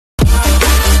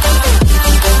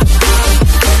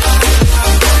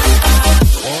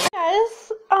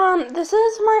This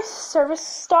is my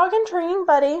service dog and training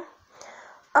buddy.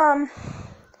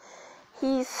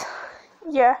 He's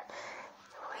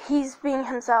being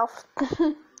himself.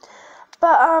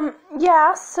 But,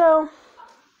 yeah, so,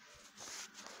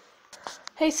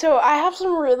 hey, so I have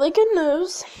some really good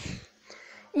news,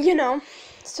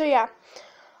 so yeah,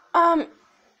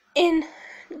 in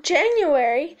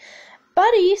January,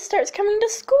 Buddy starts coming to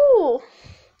school.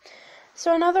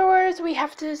 So in other words, we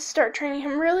have to start training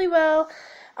him really well.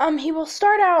 He will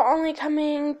start out only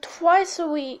coming twice a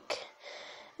week.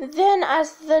 Then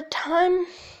as time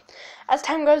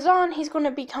goes on, he's going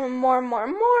to become more and more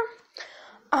and more.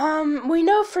 We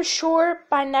know for sure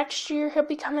by next year he'll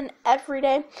be coming every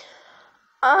day.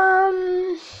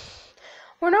 We're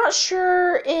not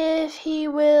sure if he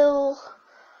will,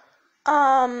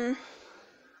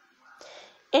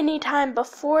 anytime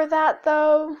before that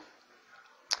though.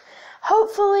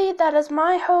 Hopefully, that is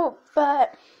my hope,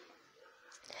 but,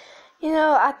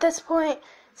 at this point,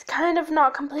 it's kind of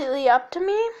not completely up to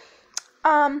me.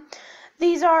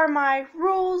 These are my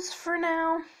rules for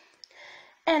now,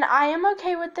 and I am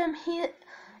okay with them.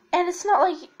 And it's not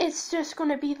like it's just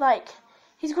going to be like,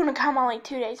 he's going to come only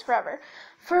 2 days forever.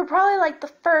 For probably like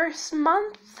the first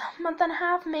month and a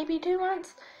half, maybe 2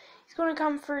 months, he's going to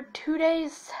come for 2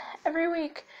 days every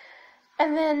week,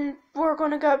 and then we're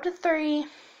going to go up to 3.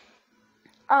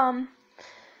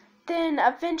 Then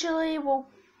eventually we'll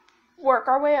work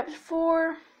our way up to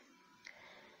 4,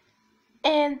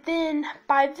 and then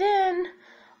by then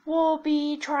we'll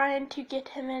be trying to get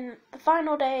him in the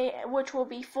final day, which will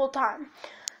be full time.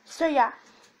 So I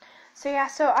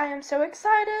am so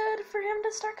excited for him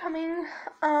to start coming.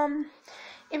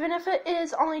 Even if it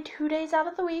is only 2 days out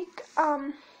of the week,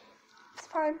 it's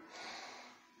fine.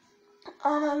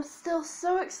 I'm still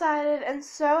so excited and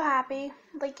so happy.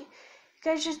 Like, you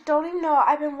guys just don't even know.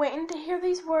 I've been waiting to hear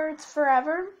these words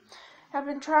forever. I've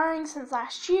been trying since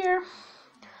last year.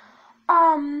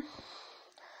 And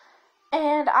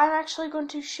I'm actually going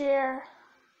to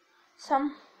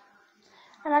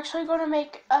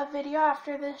make a video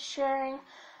after this sharing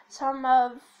some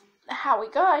of how we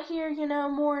got here,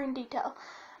 more in detail.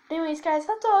 But anyways, guys,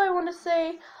 that's all I want to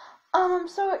say. I'm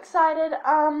so excited.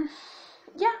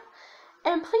 Yeah.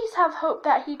 And please have hope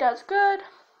that he does good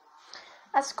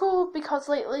at school, because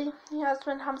lately he has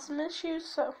been having some issues,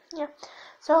 so yeah.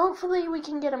 So hopefully we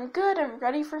can get him good and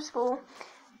ready for school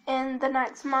in the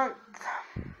next month.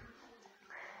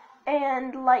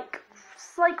 And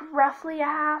it's like roughly a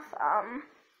half,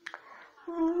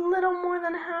 little more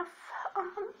than half a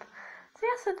month. So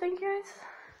yeah, so thank you guys.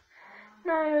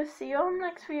 And I will see you all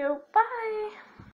next video. Bye!